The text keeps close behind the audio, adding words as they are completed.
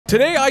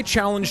Today I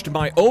challenged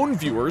my own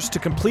viewers to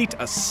complete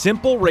a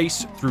simple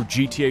race through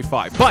GTA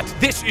 5. But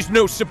this is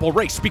no simple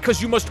race because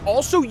you must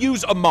also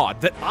use a mod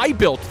that I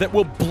built that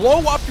will blow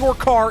up your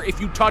car if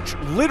you touch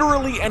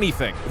literally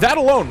anything. That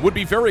alone would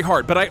be very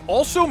hard, but I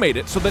also made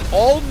it so that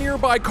all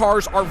nearby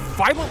cars are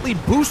violently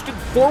boosted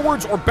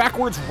forwards or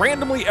backwards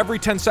randomly every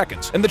 10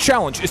 seconds. And the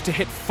challenge is to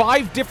hit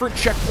 5 different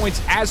checkpoints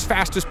as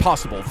fast as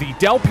possible. The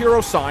Del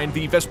Piero sign,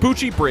 the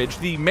Vespucci Bridge,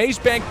 the Maze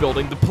Bank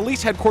building, the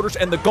police headquarters,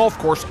 and the golf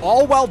course,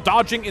 all while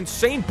dodging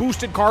insane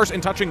boosted cars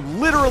and touching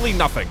literally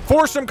nothing.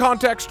 For some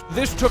context,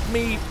 this took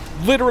me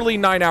literally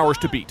 9 hours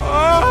to beat.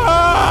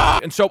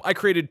 And so I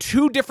created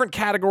 2 different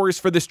categories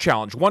for this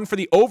challenge, one for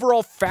the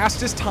overall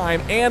fastest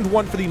time and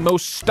one for the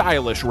most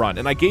stylish run,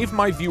 and I gave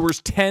my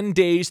viewers 10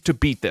 days to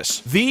beat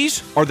this.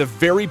 These are the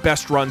very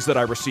best runs that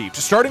I received,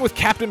 starting with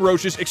Captain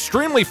Roach's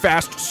extremely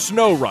fast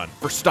snow run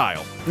for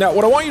style. Now,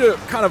 what I want you to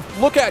kind of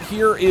look at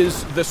here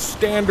is the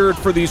standard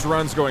for these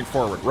runs going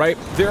forward, right?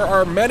 There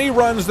are many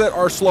runs that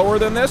are slower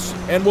than this,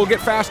 and will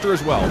get faster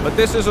as well, but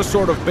this is a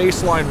sort of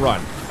baseline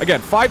run. Again,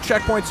 5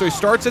 checkpoints, so he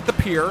starts at the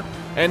pier,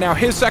 and now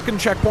his second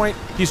checkpoint,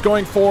 he's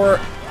going for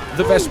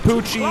the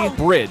Vespucci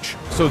Bridge.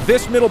 So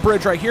this middle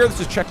bridge right here, this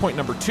is checkpoint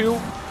number 2.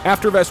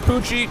 After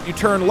Vespucci, you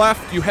turn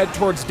left, you head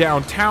towards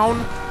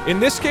downtown. In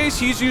this case,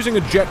 he's using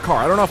a jet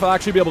car. I don't know if I'll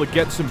actually be able to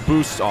get some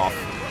boosts off.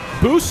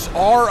 Boosts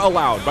are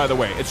allowed, by the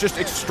way. It's just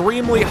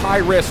extremely high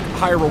risk,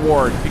 high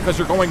reward, because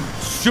you're going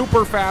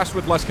super fast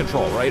with less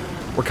control, right?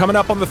 We're coming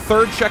up on the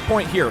 3rd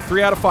checkpoint here,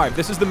 3 out of 5.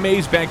 This is the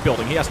Maze Bank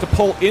building. He has to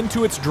pull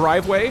into its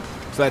driveway,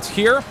 so that's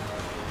here.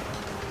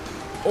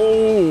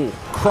 Oh,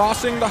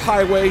 crossing the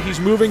highway.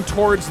 He's moving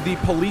towards the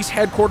police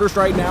headquarters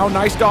right now.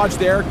 Nice dodge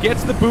there.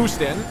 Gets the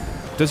boost in.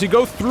 Does he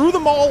go through the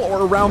mall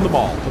or around the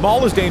mall? The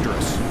mall is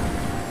dangerous.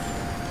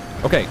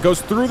 Okay,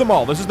 goes through the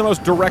mall. This is the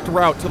most direct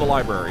route to the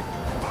library.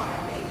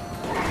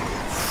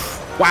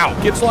 Wow,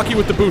 gets lucky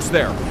with the boost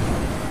there.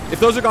 If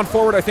those had gone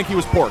forward, I think he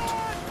was porked.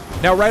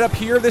 Now, right up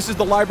here, this is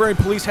the library and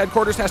police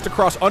headquarters. Has to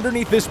cross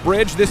underneath this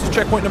bridge. This is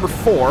checkpoint number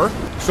 4.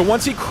 So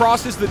once he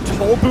crosses the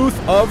toll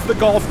booth of the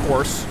golf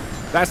course,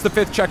 that's the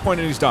 5th checkpoint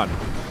and he's done.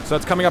 So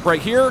that's coming up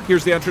right here.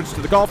 Here's the entrance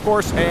to the golf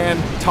course and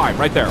time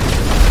right there.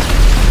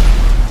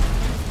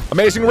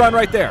 Amazing run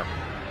right there.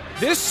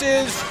 This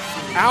is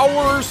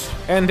hours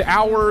and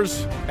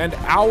hours and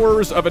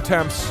hours of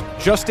attempts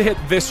just to hit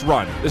this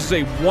run. This is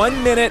a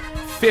 1 minute,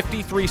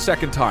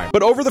 53-second time.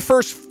 But over the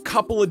first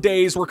couple of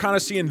days, we're kind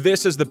of seeing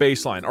this as the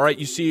baseline. All right,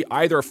 you see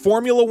either a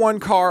Formula 1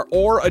 car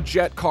or a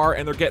jet car,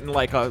 and they're getting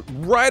like a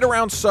right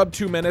around sub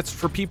 2 minutes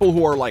for people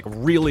who are like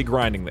really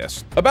grinding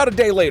this. About a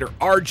day later,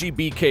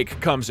 RGB Cake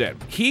comes in.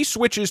 He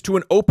switches to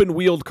an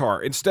open-wheeled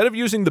car. Instead of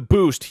using the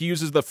boost, he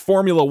uses the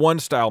Formula 1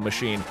 style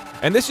machine.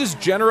 And this is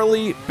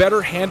generally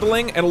better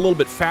handling and a little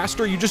bit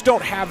faster. You just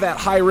don't have that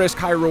high risk,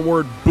 high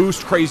reward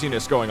boost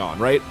craziness going on,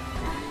 right?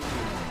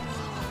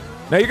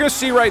 Now you're gonna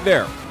see right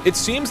there, it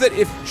seems that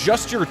if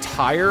just your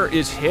tire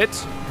is hit,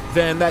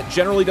 then that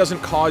generally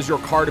doesn't cause your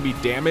car to be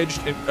damaged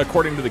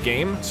according to the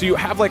game. So you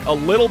have like a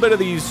little bit of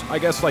these, I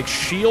guess, like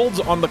shields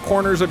on the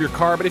corners of your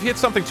car, but if you hit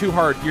something too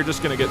hard, you're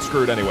just gonna get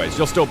screwed anyways.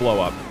 You'll still blow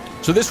up.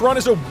 So this run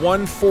is a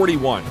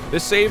 1:41.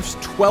 This saves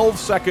 12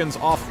 seconds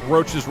off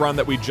Roach's run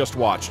that we just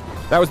watched.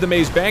 That was the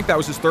Maze Bank, that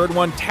was his 3rd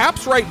one.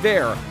 Taps right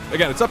there.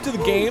 Again, it's up to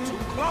the game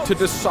to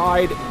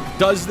decide,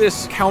 does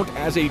this count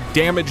as a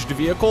damaged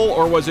vehicle,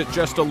 or was it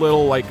just a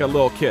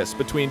little kiss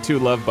between 2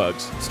 love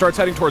bugs? Starts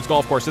heading towards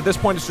golf course. At this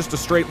point, it's just a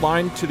straight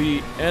line to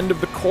the end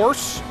of the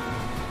course,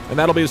 and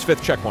that'll be his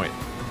 5th checkpoint.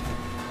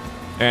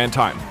 And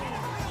time.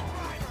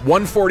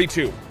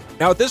 1:42.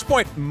 Now, at this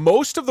point,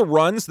 most of the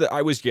runs that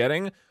I was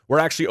getting were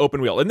actually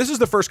open wheel. And this is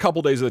the first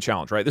couple days of the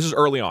challenge, right? This is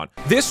early on.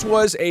 This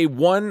was a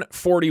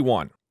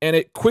 1:41. And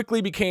it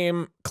quickly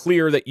became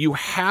clear that you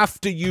have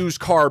to use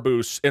car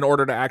boosts in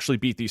order to actually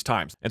beat these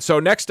times. And so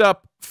next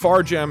up,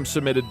 Fargem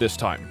submitted this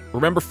time.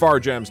 Remember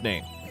Fargem's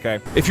name, okay?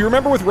 If you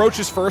remember with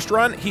Roach's first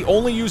run, he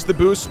only used the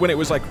boost when it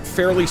was like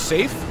fairly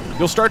safe.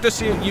 You'll start to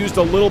see it used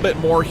a little bit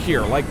more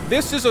here. Like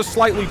this is a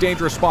slightly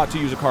dangerous spot to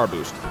use a car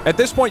boost. At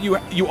this point,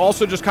 you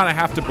also just kind of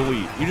have to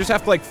believe. You just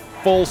have to like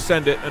full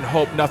send it and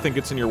hope nothing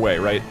gets in your way,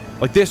 right?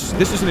 Like this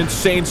is an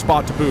insane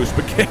spot to boost,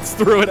 but gets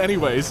through it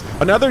anyways.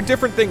 Another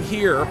different thing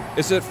here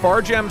is that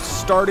Fargem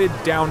started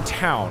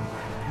downtown.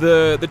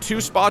 The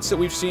 2 spots that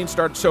we've seen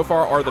start so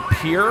far are the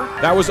pier.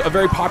 That was a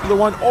very popular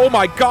one. Oh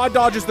my God,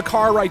 dodges the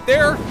car right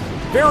there.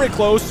 Very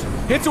close.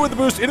 Hits it with the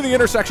boost into the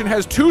intersection,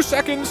 has 2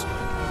 seconds,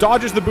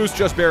 dodges the boost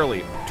just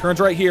barely. Turns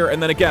right here,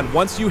 and then again,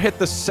 once you hit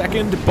the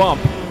 2nd bump,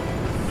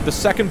 the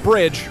 2nd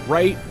bridge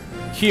right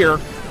here,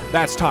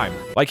 that's time.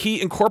 Like,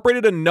 he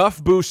incorporated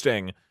enough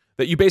boosting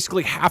that you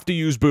basically have to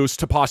use boost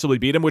to possibly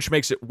beat him, which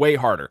makes it way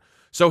harder.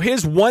 So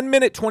his 1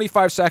 minute,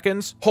 25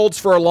 seconds holds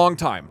for a long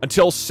time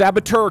until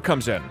Saboteur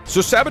comes in. So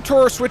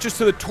Saboteur switches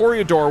to the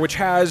Toreador, which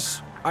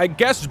has, I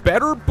guess,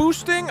 better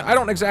boosting? I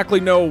don't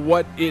exactly know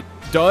what it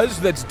does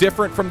that's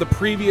different from the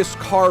previous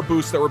car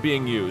boosts that were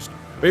being used.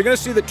 But you're going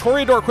to see that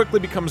Toreador quickly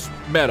becomes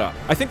meta.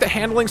 I think the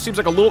handling seems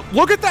like a little...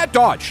 Look at that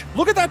dodge.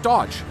 Look at that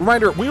dodge.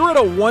 Reminder, we were at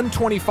a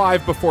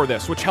 125 before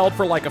this, which held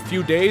for like a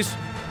few days.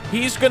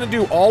 He's going to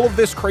do all of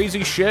this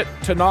crazy shit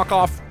to knock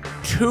off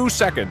 2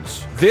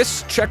 seconds.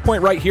 This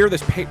checkpoint right here,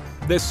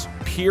 this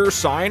pier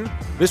sign,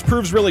 this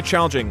proves really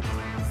challenging.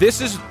 This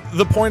is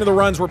the point of the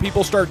runs where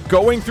people start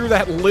going through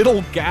that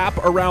little gap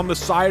around the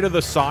side of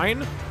the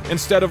sign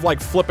instead of like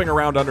flipping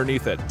around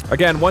underneath it.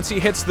 Again, once he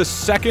hits the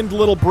second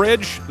little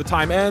bridge, the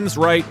time ends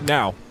right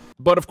now.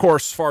 But of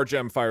course,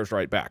 Fargem fires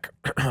right back.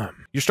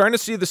 You're starting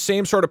to see the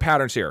same sort of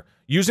patterns here.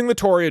 Using the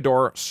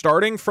Toreador,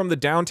 starting from the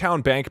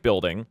downtown bank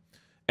building,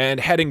 and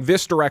heading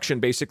this direction,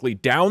 basically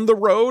down the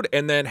road,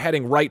 and then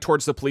heading right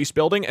towards the police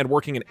building and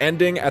working and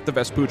ending at the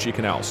Vespucci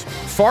canals.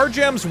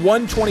 Fargem's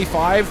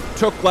 125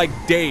 took like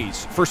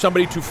days for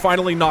somebody to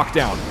finally knock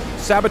down.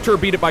 Saboteur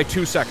beat it by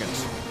 2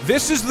 seconds.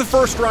 This is the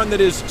first run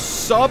that is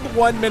sub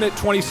 1 minute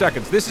 20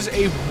 seconds. This is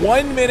a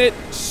 1 minute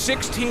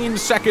 16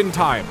 second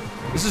time.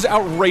 This is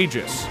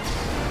outrageous.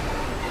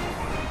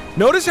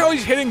 Notice how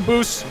he's hitting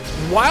boosts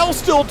while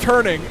still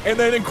turning and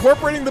then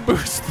incorporating the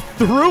boost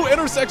through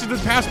intersections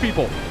and past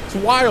people. It's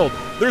wild.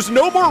 There's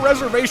no more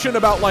reservation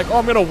about like, oh,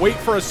 I'm gonna wait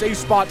for a safe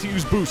spot to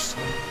use boosts.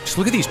 Just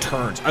look at these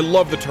turns. I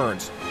love the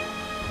turns.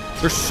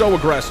 They're so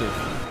aggressive.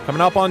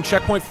 Coming up on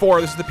checkpoint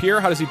 4, this is the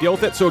pier. How does he deal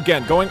with it? So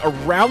again, going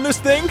around this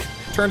thing,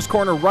 turns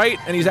corner right,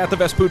 and he's at the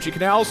Vespucci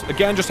canals.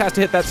 Again, just has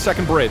to hit that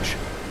second bridge.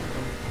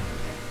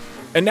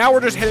 And now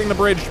we're just hitting the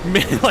bridge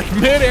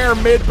mid-air,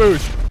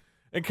 mid-boost.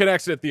 And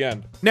connects it at the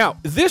end. Now,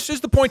 this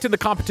is the point in the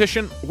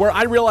competition where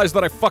I realized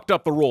that I fucked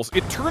up the rules.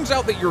 It turns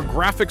out that your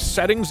graphics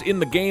settings in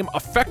the game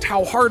affect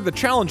how hard the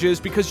challenge is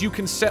because you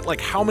can set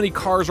like how many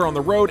cars are on the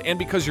road and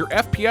because your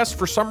FPS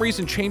for some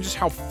reason changes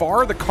how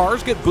far the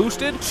cars get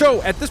boosted. So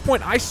at this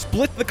point, I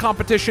split the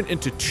competition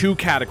into 2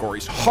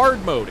 categories.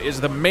 Hard mode is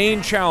the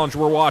main challenge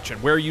we're watching,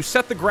 where you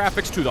set the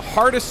graphics to the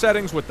hardest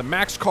settings with the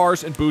max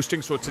cars and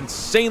boosting, so it's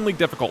insanely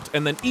difficult.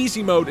 And then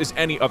easy mode is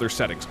any other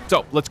settings.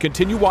 So let's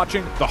continue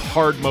watching the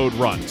hard mode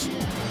runs.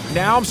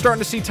 Now I'm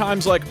starting to see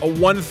times like a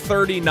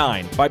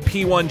 139 by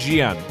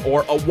P1GN,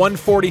 or a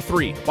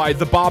 143 by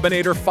the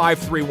Bobinator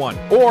 531,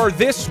 or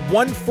this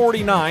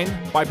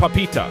 149 by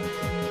Papita,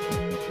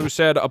 who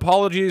said,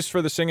 apologies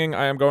for the singing,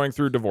 I am going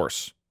through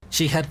divorce.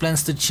 She had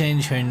plans to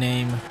change her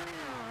name.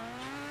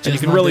 And you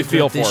can really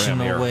feel for him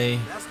here.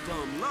 Way.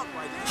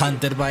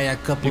 Hunted by a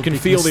couple You can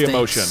feel the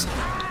emotion.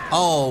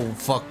 Oh,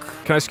 fuck.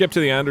 Can I skip to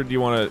the end, or do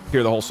you want to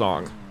hear the whole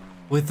song?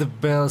 With the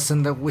bells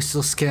and the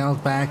whistles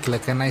scaled back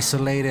like an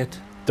isolated.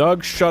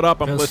 Doug, shut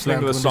up. I'm listening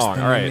to the song.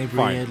 All right,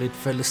 fine.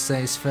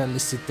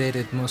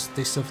 Felicitated most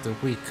days of the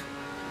week.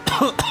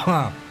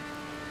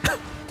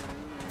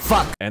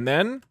 Fuck. And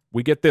then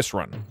we get this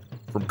run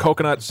from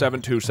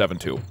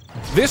Coconut7272.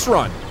 This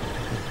run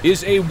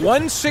is a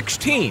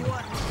 116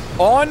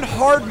 on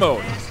hard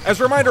mode. As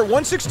a reminder,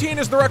 116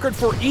 is the record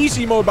for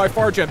easy mode by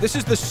Fargem. This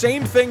is the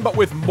same thing, but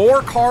with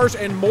more cars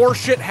and more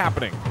shit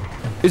happening.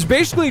 Is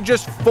basically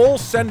just full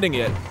sending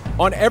it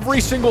on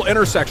every single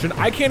intersection.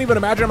 I can't even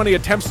imagine how many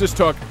attempts this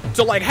took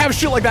to like have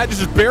shit like that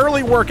just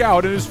barely work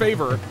out in his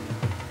favor,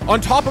 on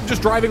top of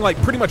just driving like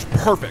pretty much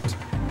perfect.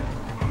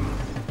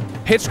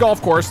 Hits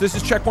golf course. This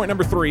is checkpoint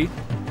number 3.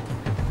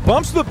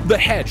 Bumps the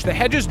hedge. The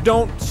hedges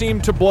don't seem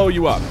to blow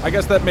you up. I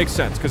guess that makes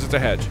sense because it's a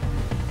hedge.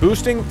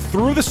 Boosting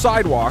through the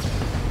sidewalk.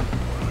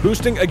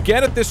 Boosting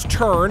again at this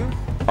turn.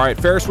 All right,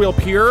 Ferris wheel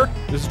pier.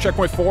 This is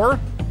checkpoint 4.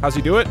 How's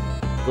he do it?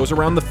 Goes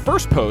around the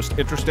first post.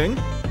 Interesting.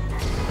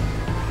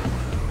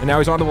 And now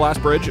he's onto the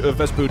last bridge of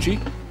Vespucci.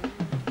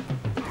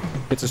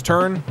 Hits his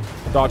turn.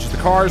 Dodges the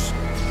cars.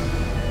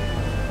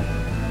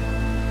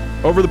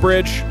 Over the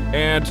bridge.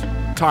 And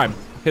time.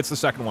 Hits the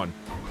second one.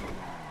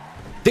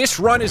 This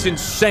run is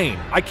insane.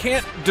 I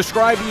can't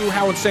describe to you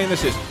how insane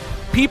this is.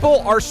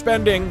 People are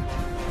spending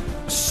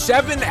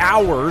 7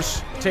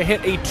 hours to hit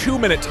a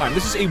 2-minute time.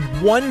 This is a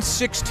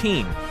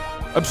 116.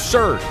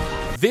 Absurd.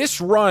 This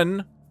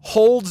run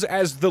holds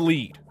as the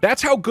lead.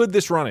 That's how good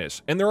this run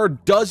is. And there are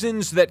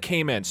dozens that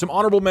came in. Some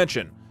honorable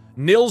mention.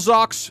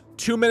 Nilzox,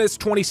 2 minutes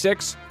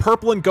 26.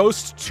 Purple and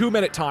Ghost,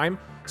 2-minute time.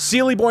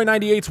 Sealy Boy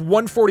 98's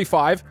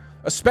 145.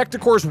 A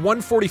Spectacor's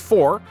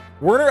 144.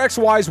 Werner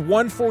XY's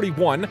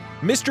 141.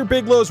 Mr.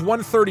 Biglow's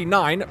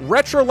 139.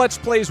 Retro Let's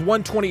Play's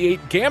 128.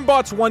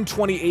 Gambot's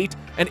 128.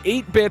 And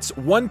 8-Bit's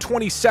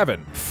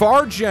 127.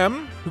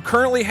 Fargem, who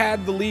currently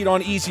had the lead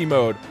on easy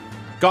mode,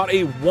 got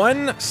a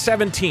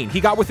 117. He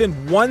got within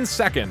 1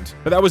 second,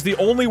 but that was the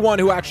only one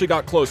who actually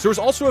got close. There was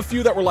also a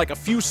few that were like a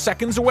few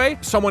seconds away.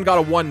 Someone got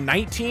a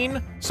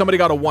 119, somebody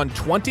got a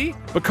 120,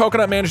 but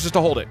Coconut manages to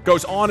hold it.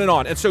 Goes on and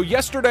on. And so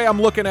yesterday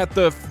I'm looking at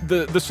the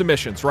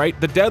submissions, right?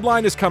 The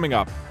deadline is coming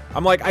up.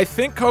 I'm like, I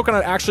think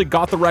Coconut actually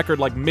got the record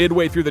like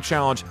midway through the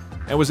challenge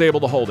and was able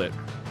to hold it.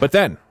 But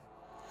then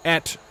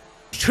at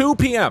 2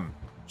 p.m.,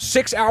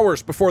 6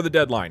 hours before the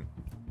deadline,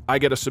 I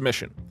get a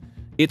submission.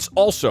 It's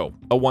also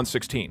a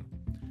 116.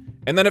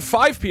 And then at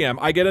 5 p.m.,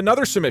 I get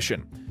another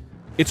submission.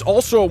 It's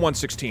also a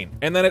 116.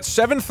 And then at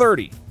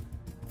 7:30,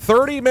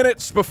 30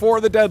 minutes before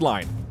the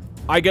deadline,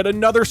 I get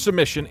another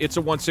submission. It's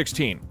a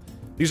 116.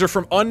 These are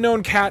from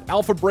Unknown Cat,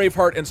 Alpha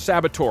Braveheart, and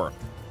Saboteur.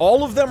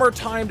 All of them are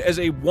timed as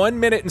a 1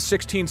 minute and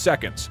 16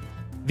 seconds.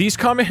 These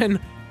come in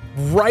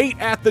right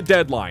at the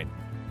deadline.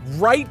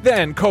 Right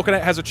then,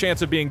 Coconut has a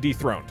chance of being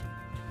dethroned.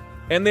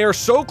 And they are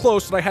so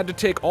close that I had to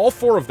take all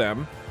 4 of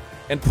them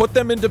and put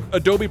them into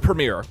Adobe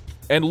Premiere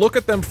and look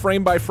at them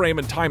frame by frame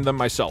and time them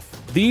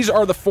myself. These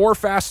are the 4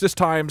 fastest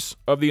times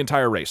of the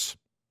entire race.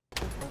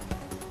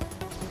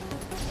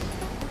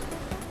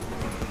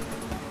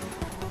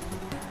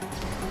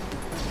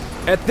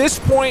 At this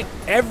point,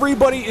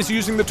 everybody is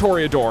using the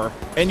Toreador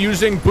and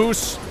using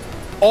boosts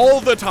all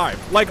the time.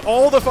 Like,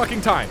 all the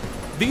fucking time.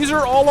 These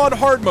are all on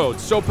hard mode,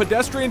 so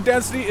pedestrian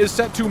density is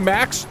set to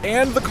max,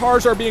 and the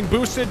cars are being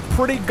boosted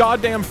pretty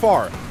goddamn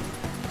far.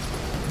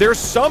 There's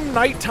some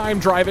nighttime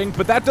driving,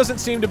 but that doesn't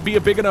seem to be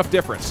a big enough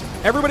difference.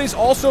 Everybody's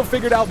also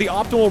figured out the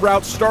optimal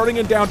route starting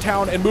in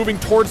downtown and moving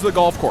towards the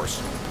golf course.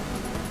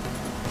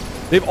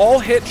 They've all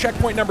hit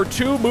checkpoint number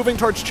 2, moving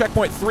towards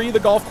checkpoint 3,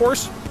 the golf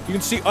course. You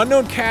can see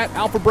Unknown Cat,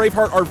 Alpha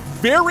Braveheart are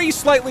very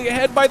slightly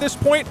ahead by this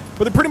point,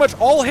 but they're pretty much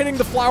all hitting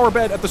the flower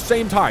bed at the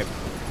same time.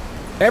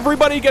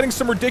 Everybody getting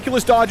some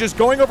ridiculous dodges,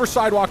 going over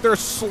sidewalk. There are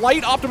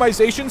slight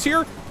optimizations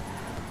here.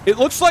 It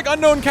looks like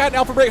Unknown Cat and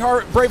Alpha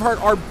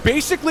Braveheart are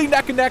basically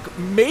neck and neck.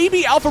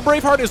 Maybe Alpha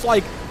Braveheart is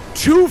like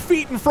 2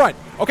 feet in front.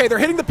 Okay, they're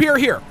hitting the pier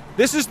here.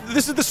 This is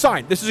the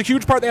sign. This is a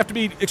huge part. They have to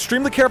be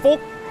extremely careful.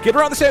 Get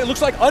around the side. It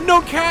looks like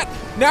Unknown Cat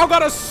now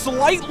got a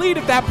slight lead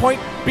at that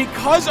point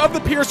because of the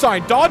pier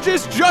sign.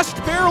 Dodges just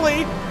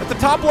barely at the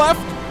top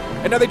left,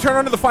 and now they turn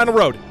onto the final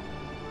road.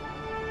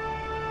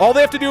 All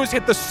they have to do is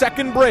hit the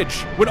second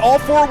bridge. When all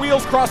 4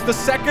 wheels cross the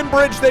second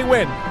bridge, they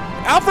win.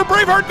 Alpha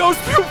Braveheart goes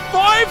through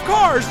 5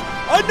 cars.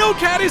 Unknown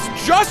Cat is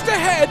just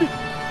ahead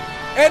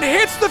and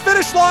hits the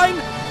finish line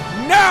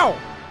now.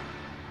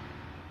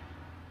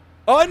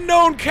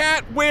 Unknown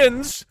Cat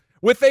wins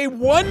with a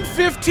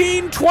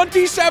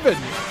 1:15.27,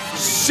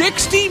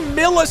 60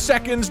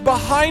 milliseconds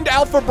behind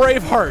Alpha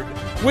Braveheart,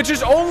 which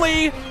is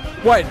only,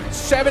 what,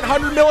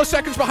 700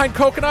 milliseconds behind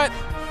Coconut?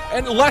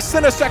 And less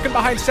than a second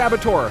behind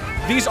Saboteur.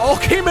 These all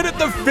came in at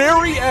the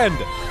very end.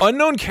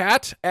 Unknown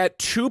Cat at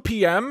 2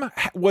 p.m.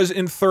 was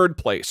in 3rd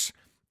place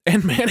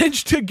and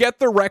managed to get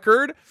the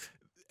record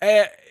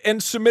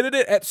and submitted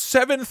it at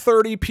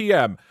 7:30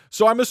 p.m.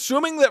 So I'm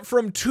assuming that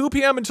from 2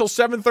 p.m. until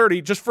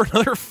 7:30, just for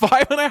another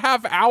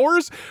 5.5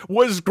 hours,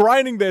 was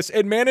grinding this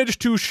and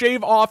managed to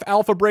shave off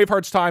Alpha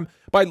Braveheart's time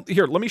by,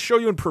 here, let me show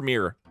you in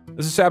Premiere.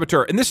 This is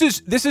Saboteur, and this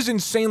is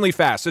insanely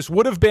fast. This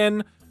would have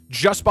been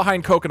just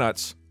behind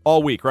Coconut's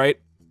all week, right?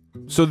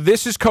 So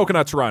this is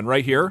Coconut's run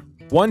right here.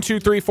 1, 2,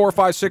 3, 4,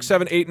 5, 6,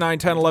 7, 8, 9,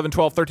 10, 11,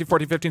 12, 13,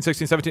 14, 15,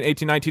 16, 17,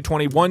 18, 19,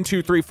 20, 1,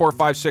 2, 3, 4,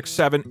 5, 6,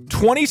 7,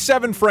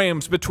 27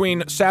 frames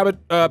between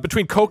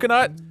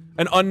Coconut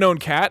and Unknown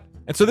Cat.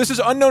 And so this is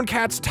Unknown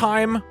Cat's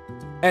time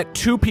at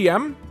 2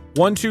 p.m.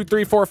 1, 2,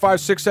 3, 4, 5,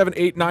 6, 7,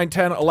 8, 9,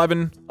 10,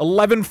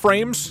 11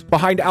 frames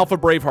behind Alpha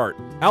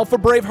Braveheart. Alpha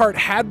Braveheart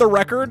had the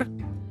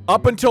record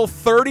up until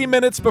 30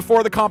 minutes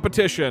before the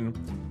competition.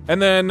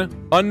 And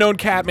then Unknown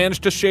Cat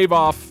managed to shave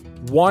off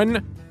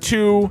 1,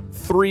 2,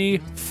 3,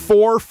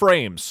 4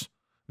 frames.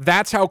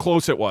 That's how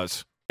close it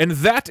was. And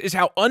that is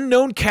how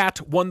Unknown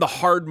Cat won the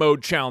hard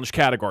mode challenge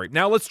category.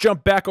 Now let's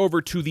jump back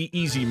over to the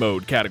easy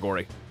mode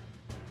category.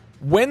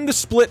 When the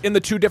split in the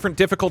 2 different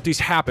difficulties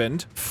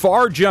happened,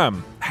 Far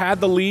Gem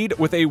had the lead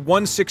with a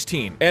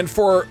 116. And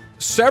for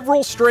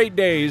several straight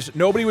days,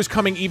 nobody was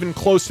coming even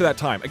close to that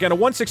time. Again, a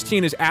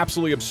 116 is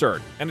absolutely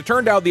absurd. And it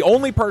turned out the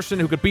only person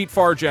who could beat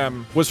Far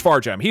Gem was Far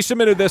Gem. He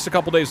submitted this a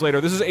couple days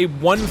later. This is a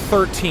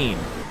 113.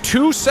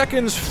 2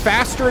 seconds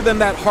faster than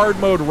that hard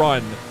mode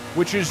run,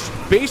 which is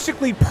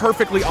basically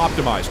perfectly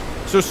optimized.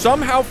 So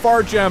somehow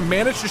Far Gem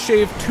managed to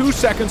shave 2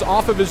 seconds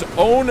off of his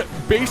own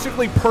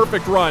basically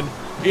perfect run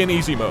in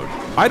easy mode.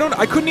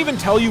 I couldn't even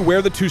tell you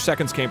where the 2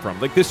 seconds came from.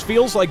 Like, this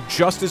feels like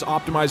just as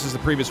optimized as the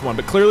previous one,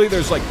 but clearly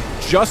there's like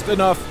just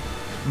enough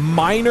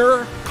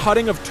minor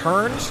cutting of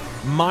turns,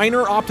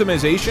 minor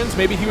optimizations.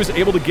 Maybe he was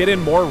able to get in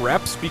more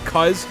reps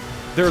because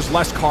there's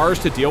less cars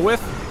to deal with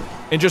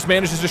and just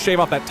manages to shave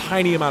off that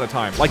tiny amount of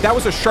time. Like, that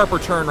was a sharper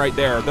turn right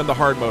there than the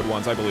hard mode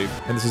ones, I believe.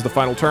 And this is the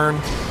final turn.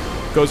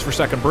 Goes for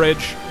second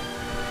bridge.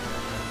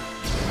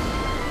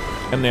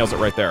 And nails it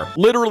right there.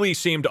 Literally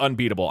seemed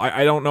unbeatable.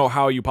 I don't know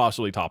how you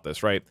possibly top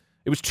this, right?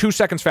 It was 2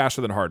 seconds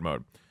faster than hard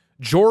mode.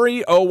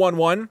 Jory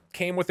 011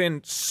 came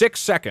within 6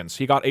 seconds.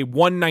 He got a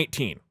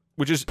 119,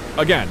 which is,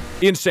 again,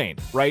 insane,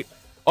 right?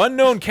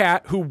 Unknown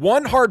Cat, who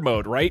won hard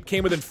mode, right,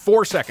 came within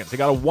 4 seconds. He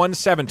got a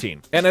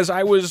 117. And as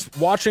I was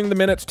watching the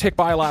minutes tick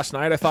by last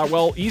night, I thought,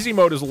 well, easy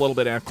mode is a little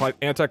bit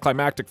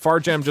anticlimactic. Far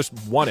Gem just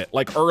won it,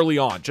 like, early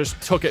on. Just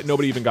took it,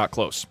 nobody even got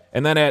close.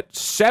 And then at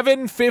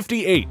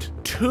 7:58,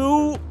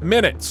 2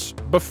 minutes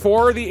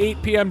before the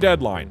 8 p.m.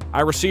 deadline,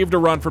 I received a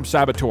run from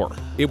Saboteur.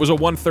 It was a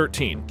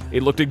 113.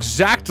 It looked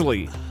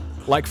exactly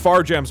like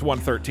Far Gem's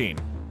 113.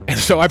 And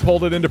so I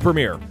pulled it into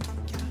Premiere.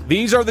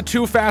 These are the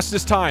 2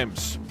 fastest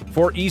times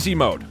for easy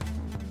mode.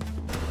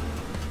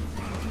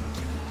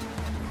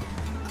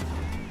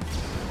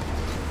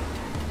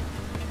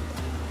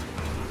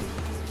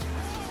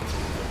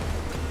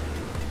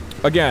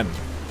 Again,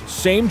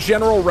 same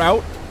general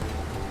route,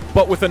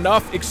 but with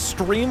enough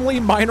extremely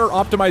minor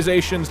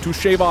optimizations to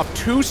shave off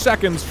 2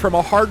 seconds from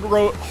a hard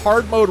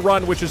mode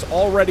run, which is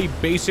already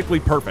basically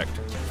perfect.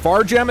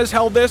 Fargem has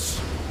held this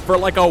for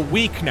like a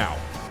week now.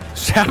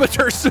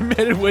 Saboteur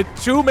submitted with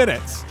 2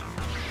 minutes.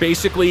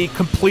 Basically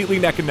completely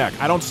neck and neck.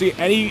 I don't see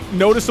any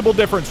noticeable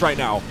difference right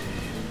now.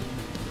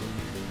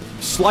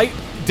 Slight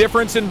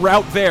difference in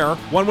route there.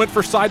 One went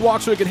for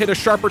sidewalk so he could hit a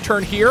sharper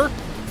turn here.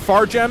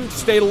 Fargem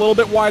stayed a little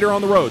bit wider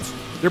on the roads.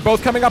 They're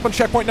both coming up on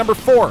checkpoint number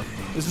 4.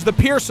 This is the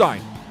pier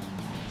sign.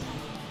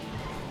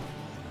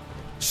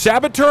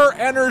 Saboteur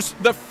enters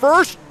the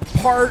first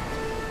part,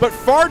 but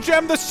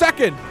Fargem the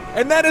second.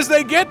 And then as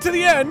they get to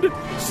the end,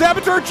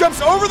 Saboteur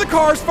jumps over the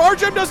cars.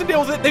 Fargem doesn't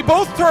deal with it. They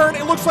both turn.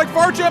 It looks like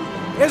Fargem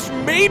has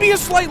maybe a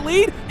slight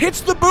lead.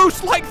 Hits the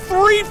boost like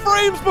 3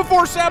 frames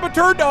before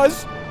Saboteur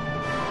does.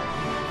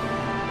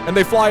 And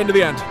they fly into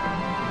the end.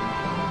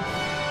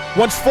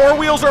 Once 4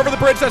 wheels over the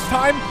bridge, that's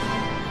time.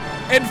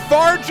 And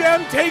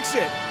Fargem takes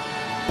it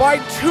by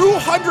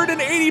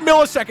 280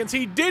 milliseconds.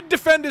 He did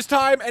defend his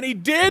time, and he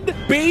did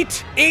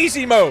beat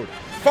easy mode.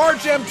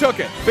 Fargem took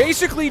it.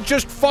 Basically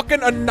just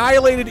fucking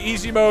annihilated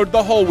easy mode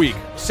the whole week.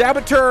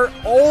 Saboteur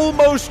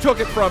almost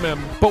took it from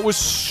him, but was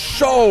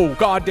so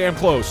goddamn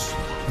close.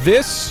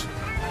 This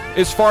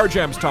is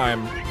Fargem's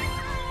time,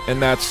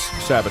 and that's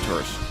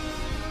Saboteur's.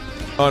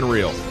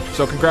 Unreal.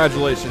 So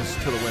congratulations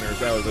to the winners.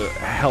 That was a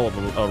hell of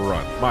a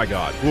run. My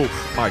God.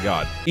 Oof, my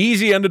God.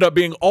 Easy ended up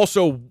being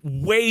also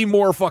way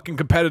more fucking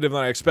competitive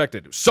than I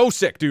expected. So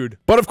sick, dude.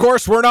 But of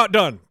course, we're not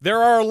done.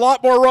 There are a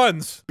lot more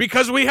runs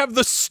because we have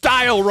the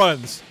style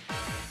runs.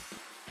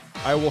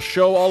 I will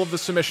show all of the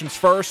submissions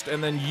first,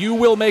 and then you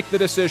will make the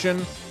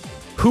decision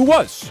who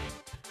was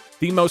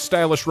the most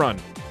stylish run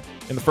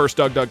in the first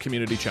DougDug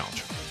Community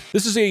Challenge.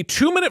 This is a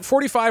 2-minute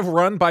 45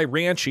 run by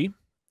Ranchi,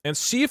 and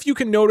see if you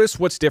can notice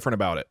what's different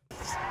about it.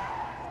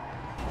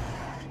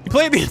 He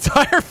played the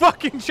entire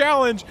fucking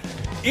challenge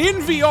in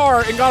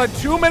VR and got a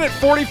 2-minute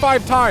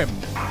 45 time.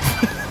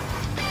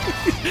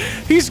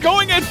 He's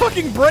going at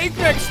fucking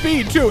breakneck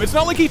speed, too. It's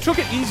not like he took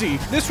it easy.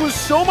 This was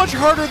so much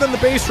harder than the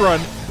base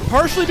run,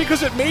 partially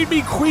because it made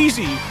me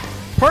queasy,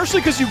 partially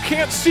because you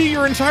can't see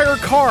your entire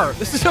car.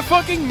 This is a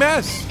fucking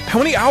mess. How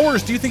many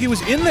hours do you think he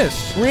was in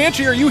this?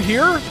 Ranchi, are you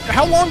here?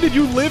 How long did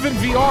you live in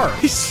VR?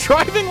 He's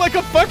driving like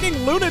a fucking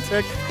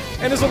lunatic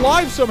and is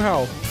alive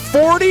somehow.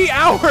 40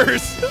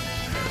 hours!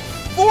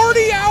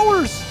 40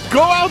 hours!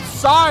 Go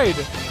outside!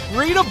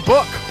 Read a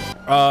book!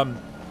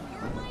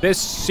 This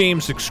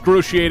seems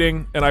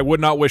excruciating, and I would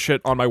not wish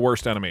it on my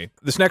worst enemy.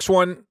 This next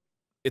one,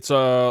 it's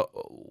a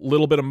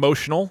little bit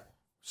emotional,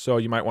 so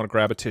you might want to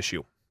grab a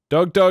tissue.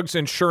 DougDug's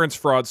insurance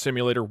fraud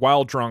simulator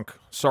while drunk.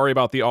 Sorry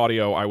about the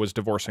audio, I was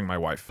divorcing my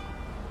wife.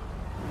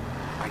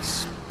 I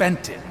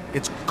spent it.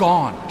 It's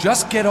gone.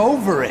 Just get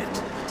over it.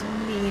 What do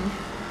you mean?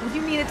 What do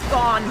you mean it's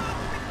gone?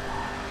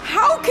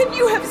 How can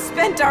you have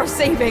spent our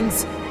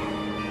savings?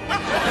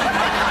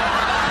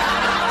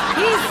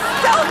 He's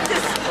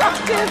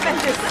self-destructive and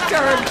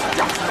disturbed,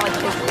 just like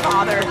his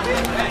father.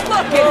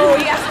 Look at who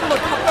he has to look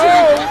up to.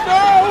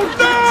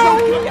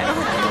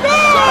 No!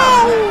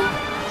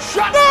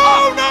 Shut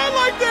up! Not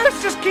like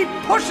this! Just keep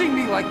pushing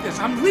me like this.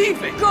 I'm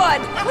leaving.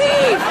 Good.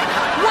 Leave!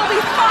 We'll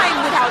be fine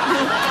without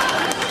you.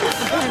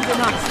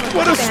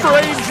 What a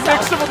strange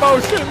mix of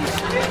emotions.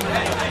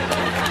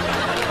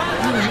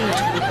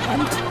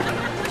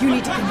 You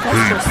need to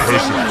confess your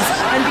sins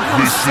and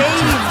become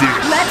saved.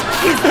 Let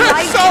his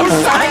light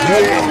inside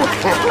you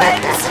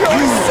cleanse your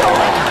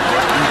soul.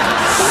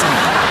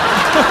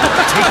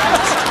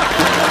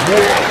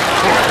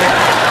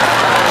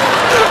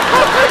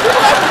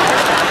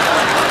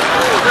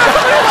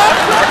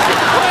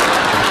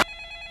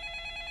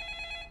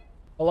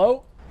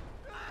 Hello?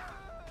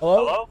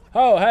 Hello?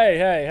 Oh,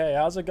 hey,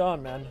 how's it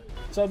going, man?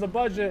 So the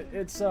budget,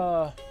 it's,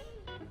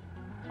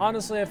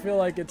 honestly, I feel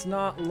like it's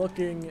not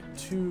looking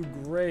too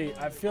great.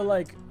 I feel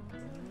like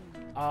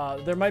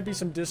there might be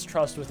some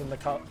distrust within the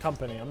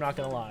company. I'm not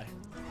gonna lie.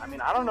 I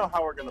mean, I don't know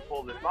how we're gonna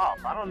pull this off.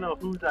 I don't know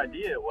whose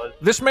idea it was.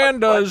 This man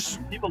does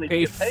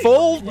a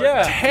full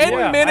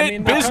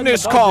 10-minute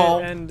business call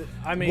and,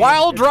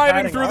 while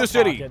driving through the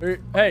city.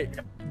 Hey,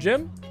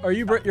 Jim,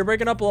 you're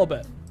breaking up a little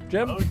bit.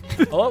 Jim,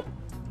 hello?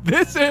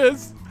 This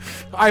is,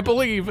 I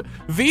believe,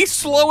 the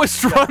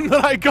slowest run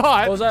that I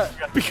got. What was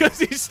that? Because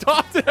he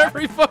stopped at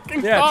every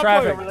fucking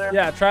traffic.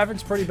 Yeah,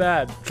 traffic's pretty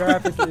bad.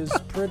 Traffic is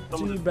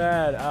pretty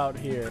bad out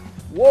here.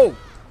 Whoa!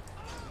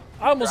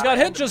 I almost got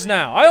hit just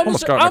now. I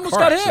almost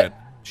got hit.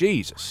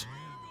 Jesus.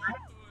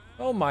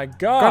 Oh my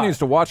God. Guy needs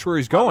to watch where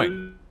he's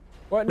going.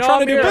 What? We're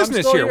trying to do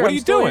business here. What are you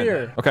doing?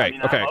 Okay,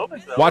 okay.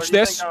 Watch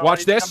this.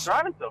 Watch this.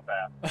 I'm driving so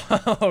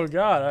fast. Oh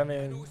God, I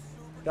mean.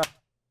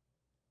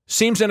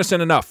 Seems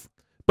innocent enough.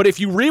 But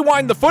if you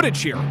rewind the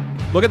footage here,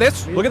 look at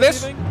this. Look at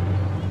this. I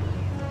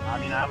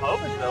mean, I'm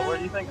open so. Where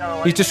do you think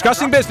he's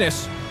discussing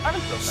business.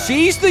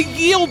 Sees the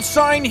yield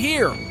sign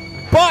here,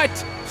 but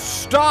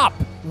stop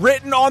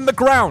written on the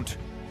ground.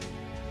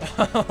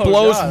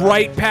 Blows God,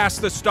 right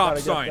past the stop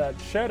gotta sign. Get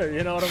that cheddar,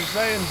 you know what I'm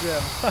saying,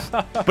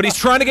 Jim? But he's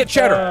trying to get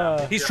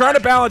cheddar. He's trying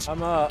to balance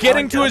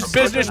getting to his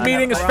business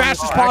meeting as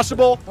fast as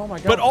possible. Oh my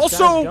God, But this also,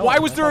 guy's going. why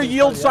was there a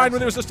yield sign when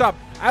there was a stop?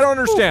 I don't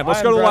understand.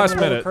 Let's go to the last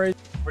minute. Where'd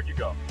you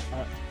go?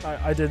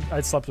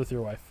 I slept with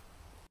your wife.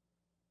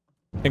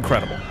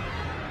 Incredible.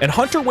 And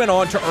Hunter went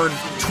on to earn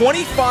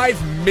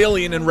 $25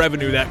 million in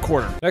revenue that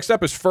quarter. Next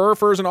up is Fur.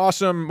 Fur's an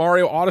awesome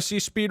Mario Odyssey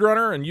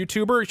speedrunner and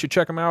YouTuber. You should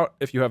check him out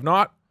if you have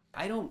not.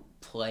 I don't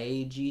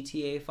play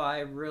GTA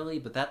 5 really,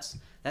 but that's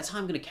how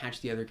I'm gonna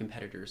catch the other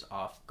competitors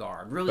off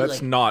guard. Really,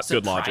 that's like, not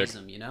good logic.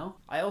 Them, you know.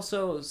 I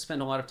also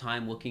spend a lot of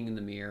time looking in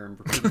the mirror and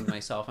repeating to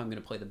myself, I'm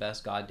gonna play the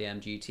best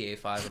goddamn GTA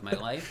 5 of my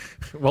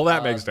life. Well,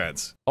 that makes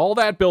sense. All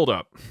that build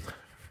up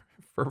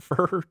for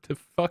Fur to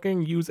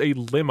fucking use a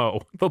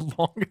limo, the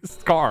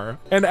longest car,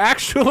 and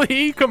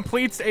actually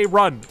completes a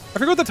run. I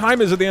forget what the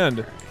time is at the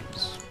end.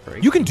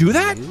 You can do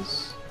that?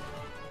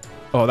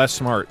 Oh, that's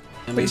smart.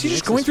 Wait, is he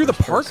just going through the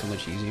park? So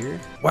much easier.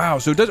 Wow,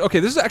 so it does, okay,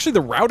 this is actually,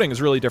 the routing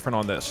is really different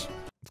on this.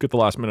 Let's get the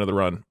last minute of the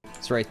run.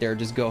 It's right there,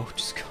 just go,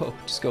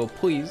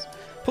 please,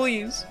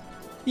 please.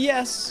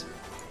 Yes,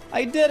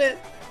 I did it.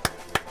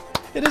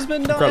 It has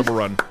been done. Incredible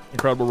run,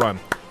 incredible run.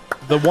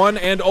 The one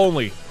and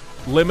only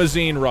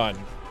limousine run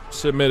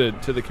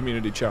submitted to the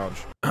community challenge.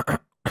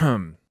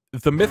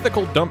 The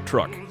mythical dump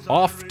truck,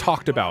 oft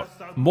talked about.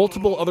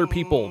 Multiple other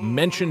people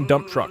mentioned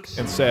dump truck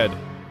and said,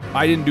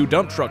 I didn't do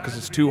dump truck because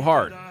it's too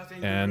hard.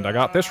 And I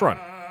got this run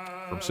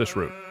from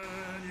Sysroot.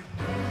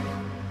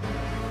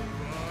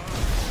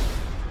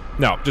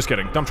 No, just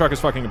kidding. Dump truck is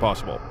fucking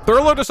impossible.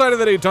 Thurlow decided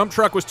that a dump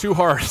truck was too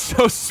hard,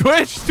 so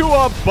switched to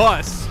a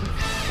bus.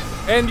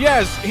 And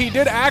yes, he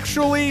did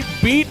actually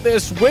beat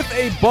this with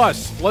a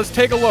bus. Let's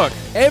take a look.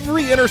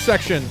 Every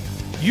intersection,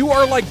 you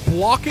are like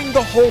blocking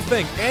the whole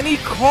thing. Any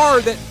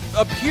car that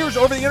appears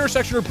over the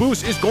intersection or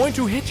boost is going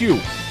to hit you.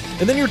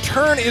 And then your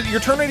turn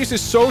radius is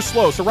so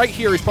slow. So right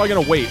here, he's probably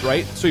gonna wait,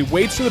 right? So he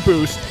waits for the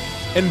boost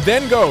and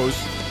then goes.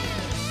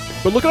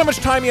 But look at how much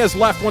time he has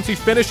left once he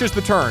finishes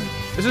the turn.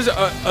 This is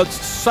a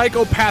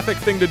psychopathic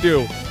thing to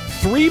do.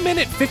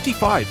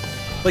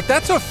 3:55. Like,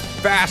 that's a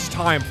fast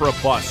time for a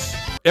bus.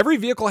 Every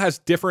vehicle has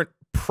different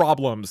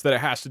problems that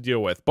it has to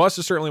deal with. Bus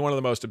is certainly one of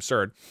the most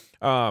absurd.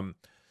 And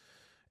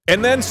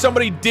then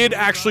somebody did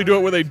actually do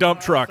it with a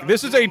dump truck.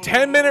 This is a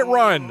 10-minute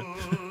run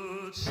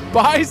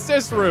by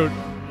Sysroot,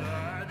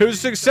 who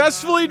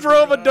successfully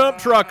drove a dump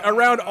truck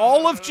around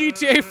all of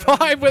GTA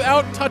 5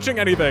 without touching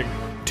anything.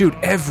 Dude,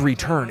 every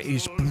turn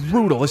is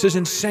brutal. This is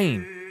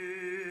insane.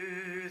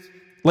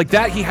 Like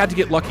that, he had to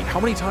get lucky. How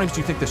many times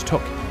do you think this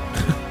took?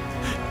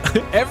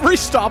 Every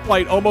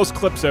stoplight almost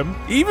clips him.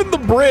 Even the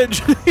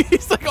bridge,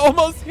 he's like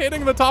almost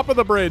hitting the top of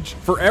the bridge.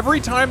 For every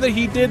time that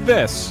he did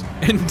this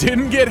and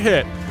didn't get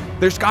hit,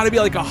 there's gotta be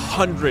like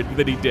 100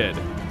 that he did.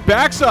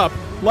 Backs up,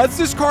 lets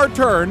this car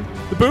turn,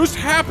 the boost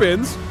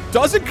happens,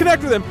 doesn't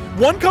connect with him.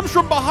 One comes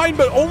from behind,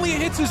 but only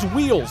hits his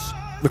wheels.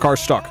 The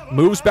car's stuck,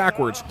 moves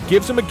backwards,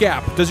 gives him a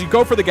gap. Does he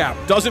go for the gap?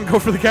 Doesn't go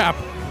for the gap.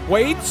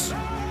 Waits.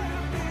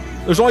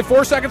 There's only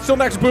 4 seconds till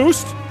next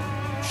boost.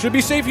 Should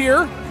be safe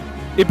here.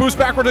 It boosts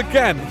backward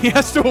again. He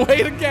has to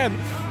wait again.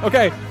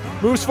 Okay,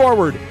 moves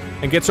forward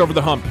and gets over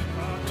the hump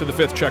to the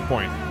 5th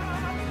checkpoint.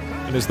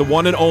 And is the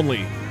one and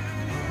only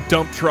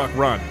dump truck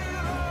run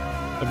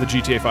of the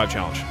GTA 5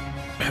 challenge.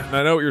 And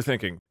I know what you're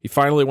thinking. He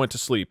finally went to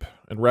sleep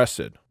and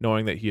rested,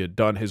 knowing that he had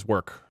done his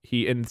work.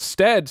 He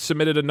instead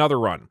submitted another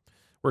run,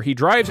 where he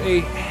drives a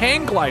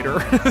hang glider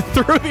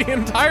through the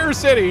entire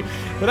city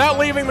without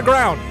leaving the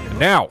ground. And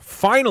now,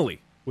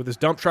 finally, with his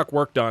dump truck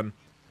work done,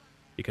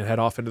 he can head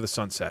off into the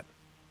sunset,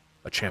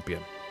 a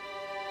champion.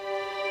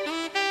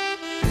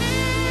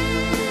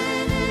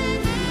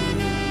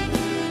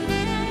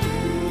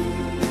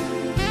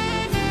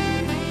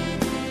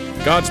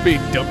 Godspeed,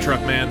 dump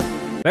truck man.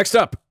 Next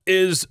up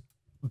is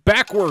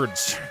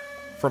Backwards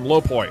from Low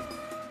Point.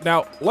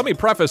 Now, let me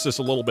preface this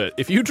a little bit.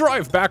 If you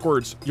drive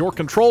backwards, your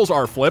controls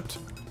are flipped,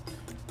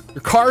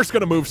 your car's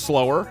gonna move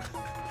slower,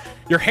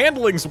 your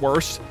handling's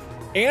worse,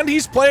 and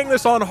he's playing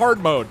this on hard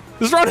mode.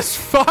 This run is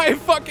 5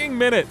 fucking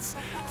minutes.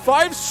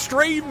 5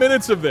 straight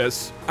minutes of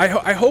this.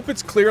 I hope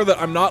it's clear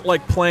that I'm not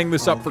like playing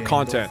this up for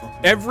content.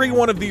 Every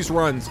one of these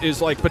runs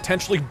is like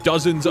potentially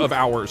dozens of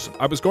hours.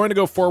 I was going to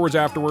go forwards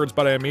afterwards,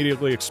 but I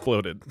immediately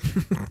exploded.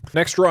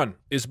 Next run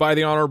is by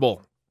the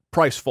Honorable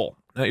Priceful.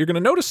 Now you're gonna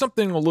notice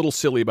something a little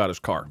silly about his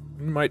car.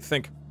 You might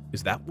think,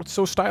 is that what's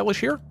so stylish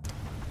here?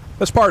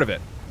 That's part of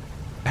it.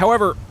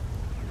 However,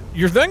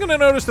 you're then gonna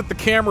notice that the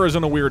camera is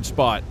in a weird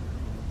spot,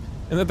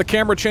 and that the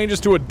camera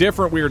changes to a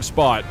different weird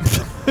spot.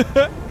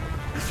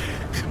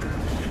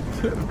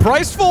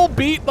 Priceful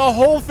beat the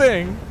whole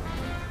thing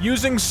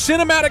using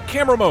cinematic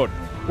camera mode,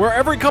 where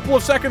every couple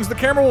of seconds the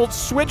camera will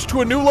switch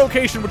to a new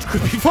location, which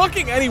could be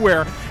fucking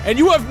anywhere, and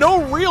you have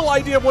no real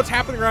idea of what's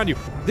happening around you.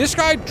 This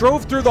guy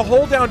drove through the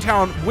whole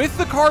downtown with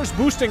the cars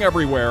boosting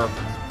everywhere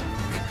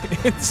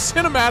in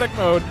cinematic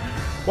mode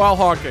while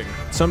honking.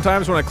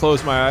 Sometimes when I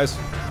close my eyes,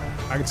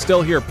 I can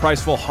still hear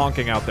Priceful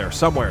honking out there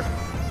somewhere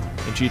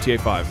in GTA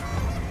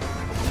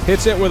 5.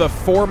 Hits it with a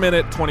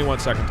 4-minute,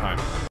 21-second time.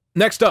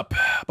 Next up,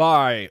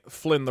 by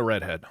Flynn the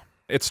Redhead.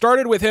 It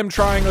started with him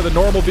trying with a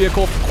normal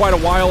vehicle for quite a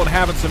while and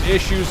having some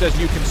issues, as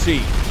you can see.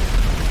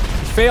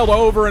 He failed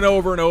over and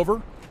over and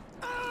over.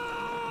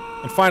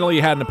 And finally,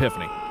 he had an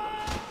epiphany.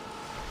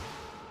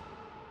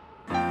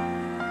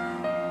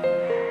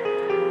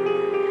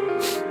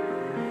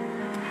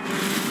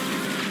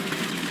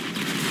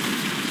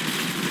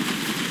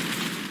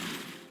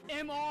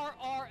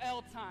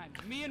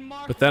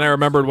 But then I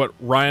remembered what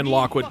Ryan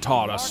Lockwood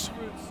taught us.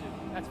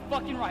 That's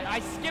fucking right. I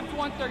skipped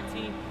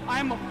 113.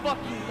 I'm a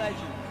fucking legend.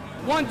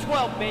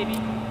 112, baby.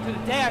 To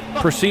the day I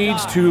fucking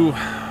Proceeds die. to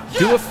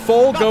do a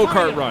full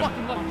go-kart run.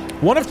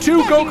 One of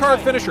 2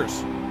 go-kart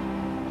finishers.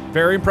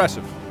 Very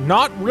impressive.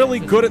 Not really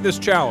good at this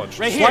challenge.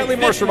 Right here, Slightly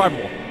more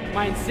survivable.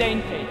 My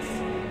insane pace.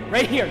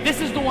 Right here. This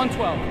is the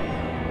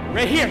 112.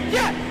 Right here.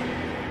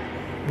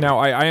 Yes! Now,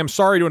 I am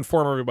sorry to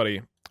inform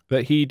everybody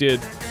that he did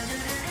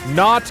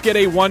not get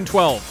a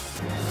 112.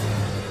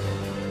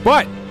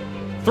 But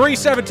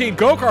 317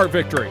 go-kart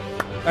victory.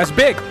 That's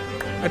big.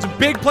 That's a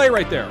big play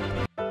right there.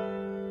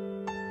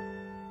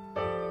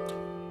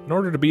 In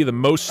order to be the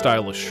most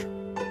stylish,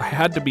 I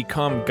had to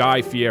become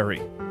Guy Fieri.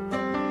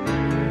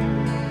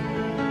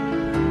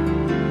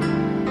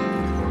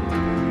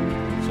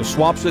 So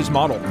swaps his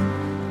model.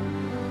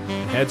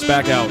 Heads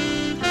back out.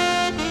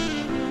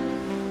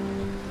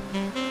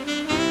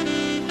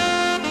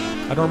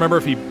 I don't remember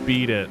if he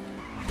beat it.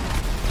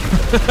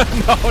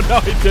 No,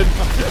 he didn't.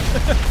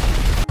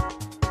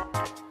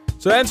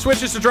 So then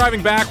switches to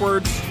driving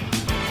backwards.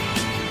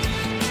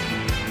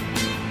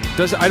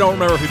 I don't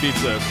remember if he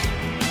beats this.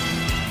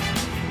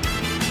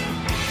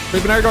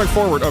 Wait, but now you're going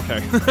forward.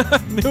 Okay.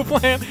 New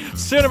plan,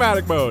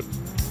 cinematic mode.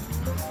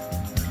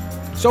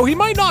 So he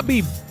might not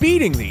be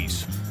beating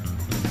these,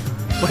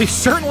 but he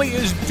certainly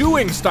is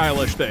doing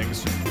stylish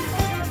things.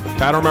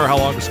 I don't remember how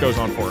long this goes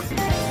on for.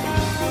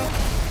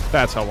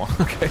 That's how long.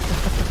 Okay.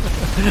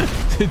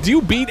 Do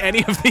you beat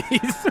any of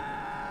these?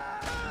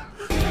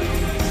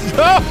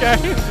 Okay.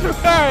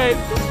 Alright.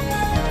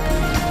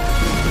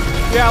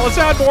 Yeah, let's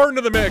add more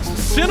into the mix.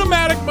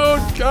 Cinematic mode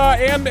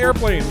and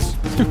airplanes.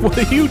 What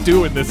do you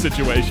do in this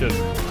situation?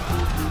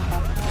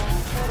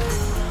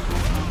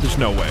 There's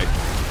no way.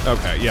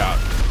 Okay, yeah.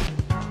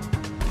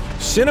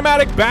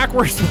 Cinematic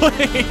backwards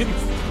planes.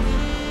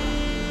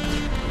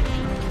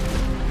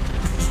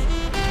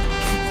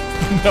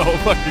 No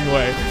fucking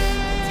way.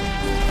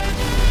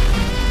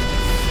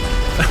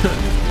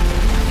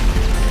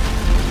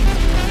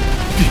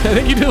 I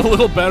think you did a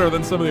little better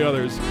than some of the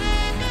others.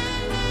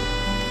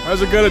 That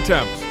was a good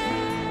attempt.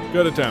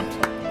 Good attempt.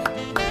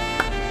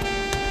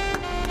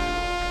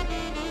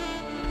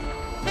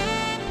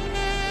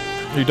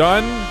 Are you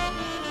done?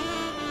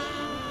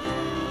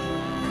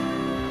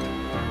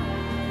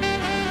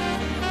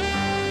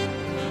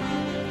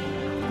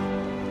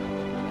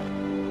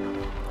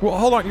 Well,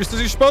 hold on. You're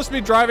supposed to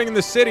be driving in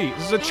the city.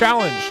 This is a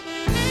challenge.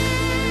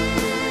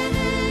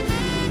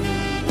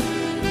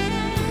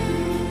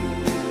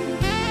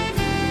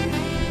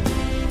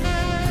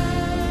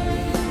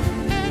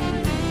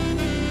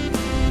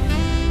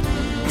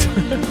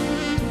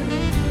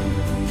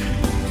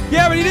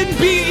 Yeah, but he didn't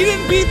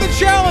beat the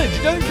challenge.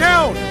 It doesn't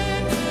count.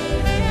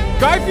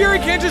 Guy Fieri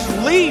can't just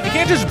leave. He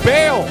can't just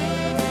bail.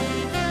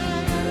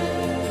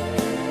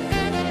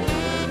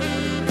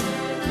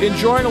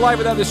 Enjoying a life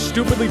without this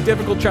stupidly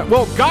difficult challenge.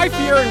 Well, Guy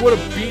Fieri would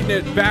have beaten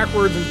it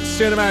backwards in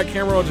cinematic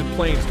camera modes and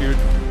planes, dude.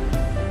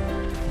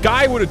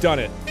 Guy would have done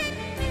it.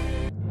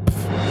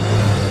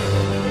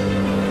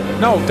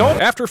 No,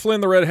 don't. After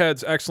Flynn the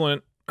Redhead's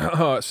excellent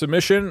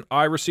submission,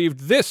 I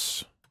received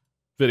this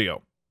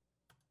video.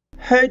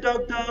 Hey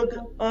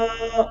DougDoug,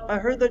 I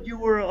heard that you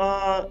were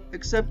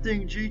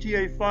accepting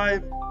GTA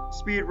 5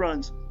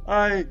 speedruns.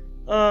 I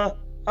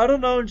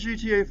don't know in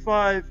GTA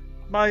 5.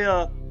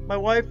 My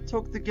wife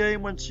took the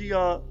game when she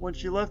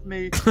left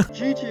me.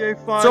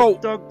 GTA 5 So,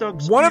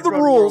 DougDug one of the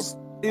rules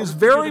world. is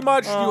very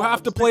much you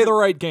have to play the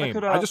right game.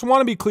 I just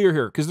want to be clear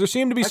here, because there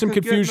seemed to be some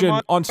confusion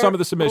on some of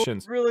the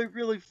submissions. Really,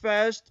 really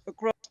fast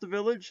across the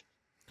village.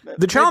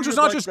 The challenge is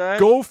not just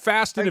go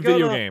fast in a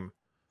video game.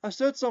 I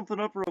set something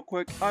up real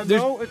quick. I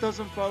know it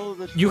doesn't follow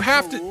the You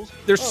have to. rules.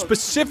 There's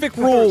specific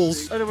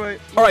rules. Anyway,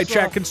 all right,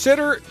 chat.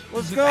 Consider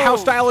how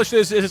stylish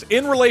this is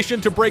in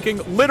relation to breaking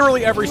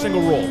literally every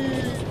single rule.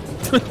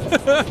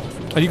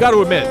 And you got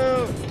to admit,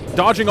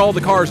 dodging all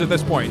the cars at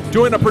this point,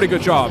 doing a pretty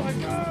good job.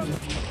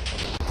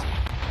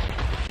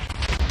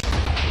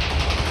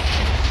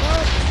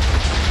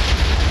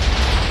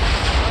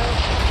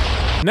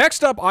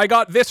 Next up, I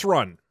got this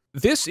run.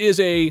 This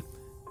is a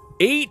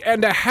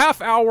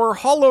 8.5-hour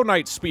Hollow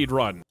Knight speed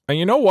run. And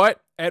you know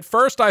what? At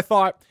first I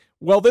thought,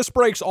 well, this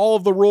breaks all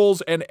of the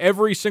rules and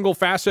every single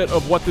facet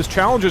of what this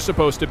challenge is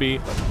supposed to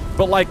be.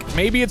 But like,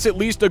 maybe it's at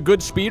least a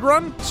good speed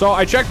run? So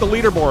I checked the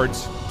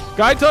leaderboards.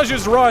 Guy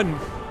Touch's run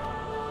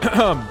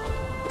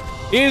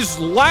is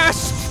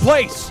last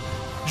place.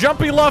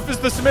 Jumpy Luff is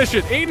the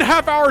submission.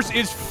 8.5 hours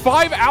is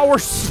 5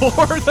 hours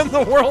slower than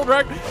the world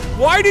record.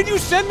 Why did you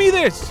send me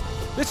this?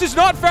 This is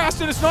not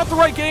fast, and it's not the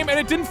right game, and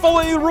it didn't follow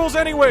any of the rules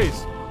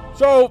anyways.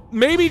 So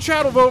maybe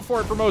chat will vote for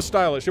it for most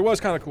stylish. It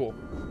was kind of cool.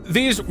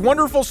 These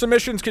wonderful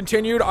submissions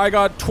continued. I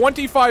got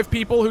 25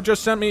 people who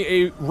just sent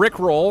me a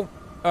Rickroll.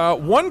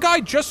 One guy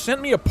just sent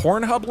me a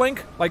Pornhub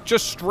link, like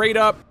just straight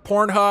up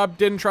Pornhub,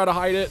 didn't try to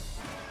hide it.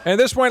 And at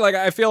this point, like,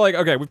 I feel like,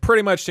 okay, we've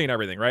pretty much seen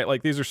everything, right?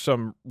 Like, these are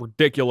some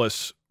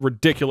ridiculous,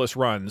 ridiculous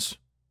runs.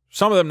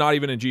 Some of them not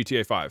even in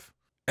GTA 5.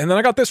 And then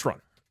I got this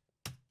run.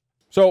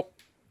 So,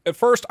 at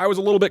first, I was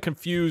a little bit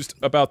confused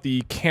about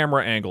the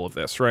camera angle of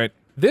this, right?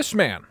 This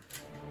man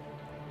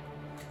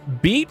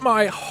beat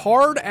my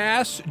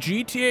hard-ass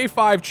GTA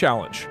 5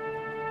 challenge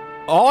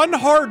on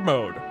hard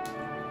mode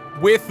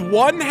with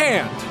one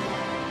hand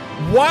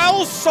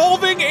while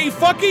solving a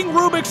fucking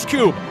Rubik's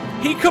Cube.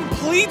 He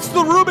completes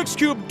the Rubik's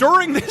Cube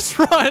during this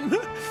run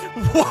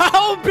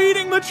while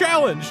beating the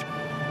challenge.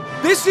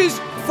 This is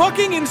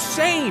fucking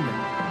insane.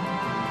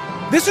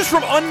 This is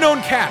from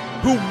Unknown Cat,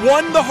 who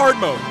won the hard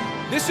mode.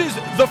 This is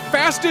the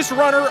fastest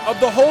runner of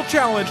the whole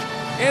challenge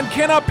and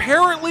can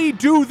apparently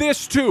do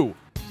this too.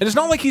 And it's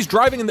not like he's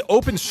driving in the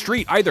open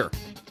street either.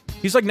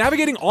 He's like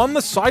navigating on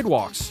the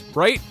sidewalks,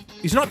 right?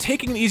 He's not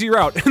taking the easy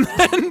route and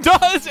then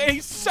does a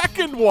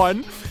second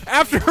one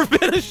after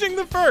finishing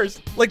the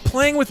first. Like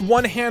playing with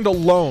one hand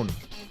alone.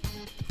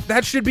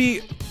 That should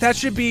be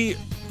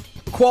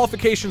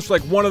qualifications for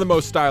like one of the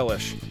most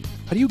stylish.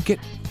 How do you get,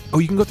 oh,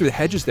 you can go through the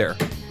hedges there.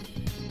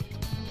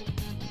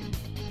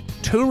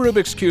 2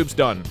 Rubik's Cubes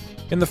done.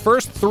 In the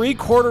first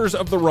 3/4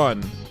 of the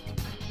run,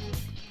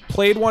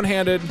 played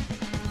one-handed,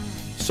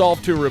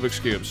 solved 2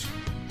 Rubik's Cubes.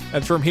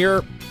 And from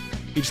here,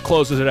 he just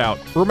closes it out.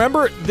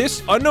 Remember,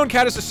 this Unknown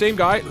Cat is the same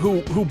guy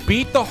who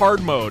beat the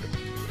hard mode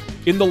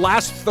in the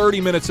last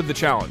 30 minutes of the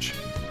challenge.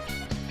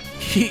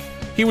 He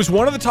was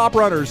one of the top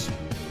runners,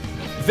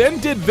 then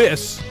did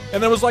this,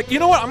 and then was like, you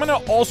know what, I'm gonna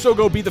also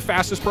go be the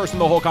fastest person in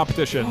the whole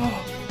competition.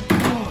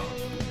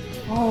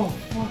 Oh,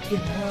 fucking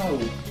hell.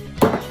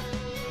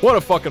 What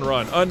a fucking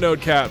run. Unknown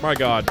Cat, my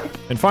god.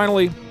 And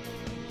finally,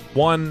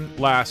 one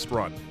last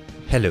run.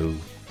 Hello.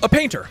 A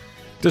painter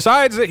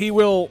decides that he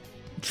will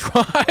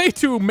try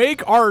to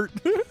make art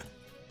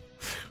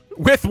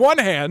with one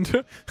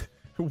hand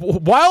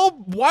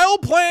while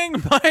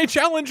playing my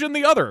challenge in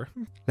the other.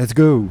 Let's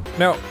go.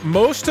 Now,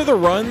 most of the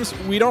runs,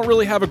 we don't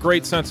really have a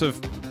great sense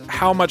of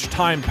how much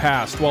time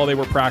passed while they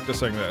were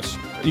practicing this.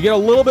 You get a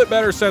little bit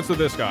better sense of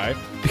this guy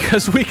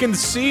because we can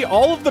see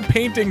all of the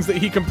paintings that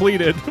he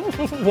completed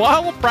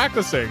while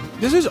practicing.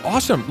 This is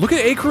awesome. Look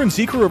at Akru and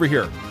Zikru over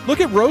here. Look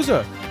at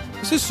Rosa.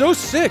 This is so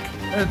sick.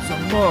 And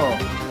some more.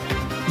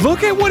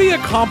 Look at what he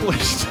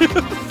accomplished.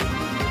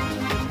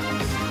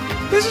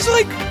 This is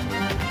like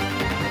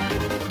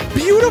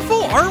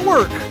beautiful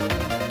artwork.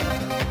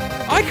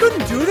 I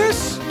couldn't do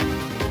this.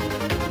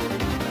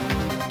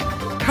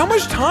 How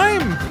much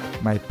time?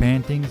 My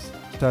paintings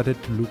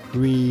started to look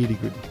really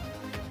good.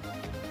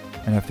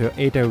 And after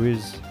 8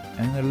 hours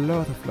and a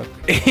lot of luck,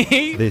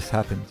 this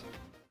happened.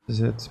 Is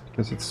it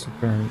because it's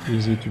super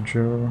easy to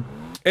draw?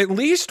 At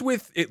least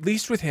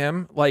with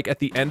him, like at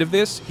the end of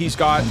this, he's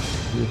got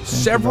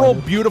several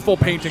beautiful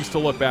paintings to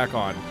look back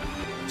on.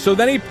 So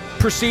then he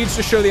proceeds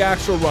to show the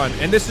actual run,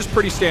 and this is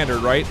pretty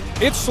standard, right?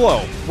 It's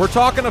slow. We're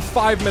talking a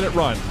 5-minute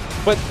run,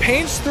 but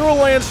paints through a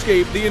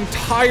landscape the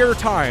entire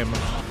time.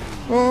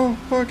 Oh,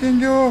 fucking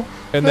go!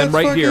 And then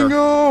right here,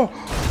 go!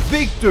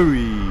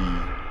 Victory!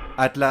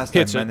 At last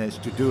I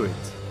managed to do it.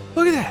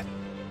 Look at that!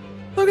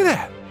 Look at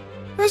that!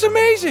 That's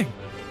amazing!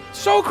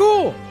 So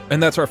cool!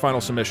 And that's our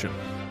final submission.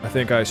 I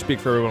think I speak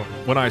for everyone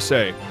when I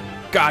say,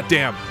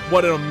 goddamn,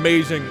 what an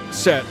amazing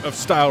set of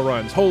style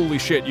runs. Holy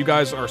shit, you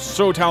guys are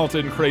so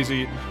talented and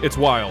crazy, it's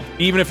wild.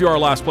 Even if you are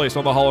last place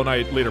on the Hollow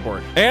Knight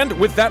leaderboard. And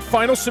with that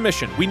final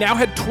submission, we now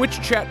had Twitch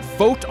chat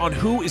vote on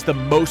who is the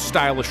most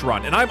stylish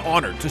run. And I'm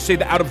honored to say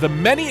that out of the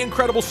many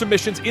incredible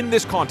submissions in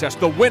this contest,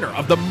 the winner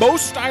of the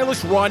most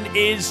stylish run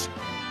is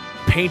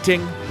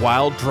painting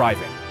while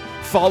driving.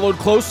 Followed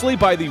closely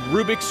by the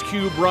Rubik's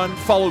Cube run,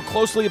 followed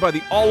closely by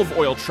the olive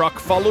oil truck,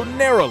 followed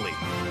narrowly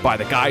by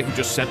the guy who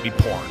just sent me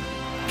porn.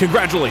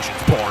 Congratulations,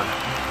 porn.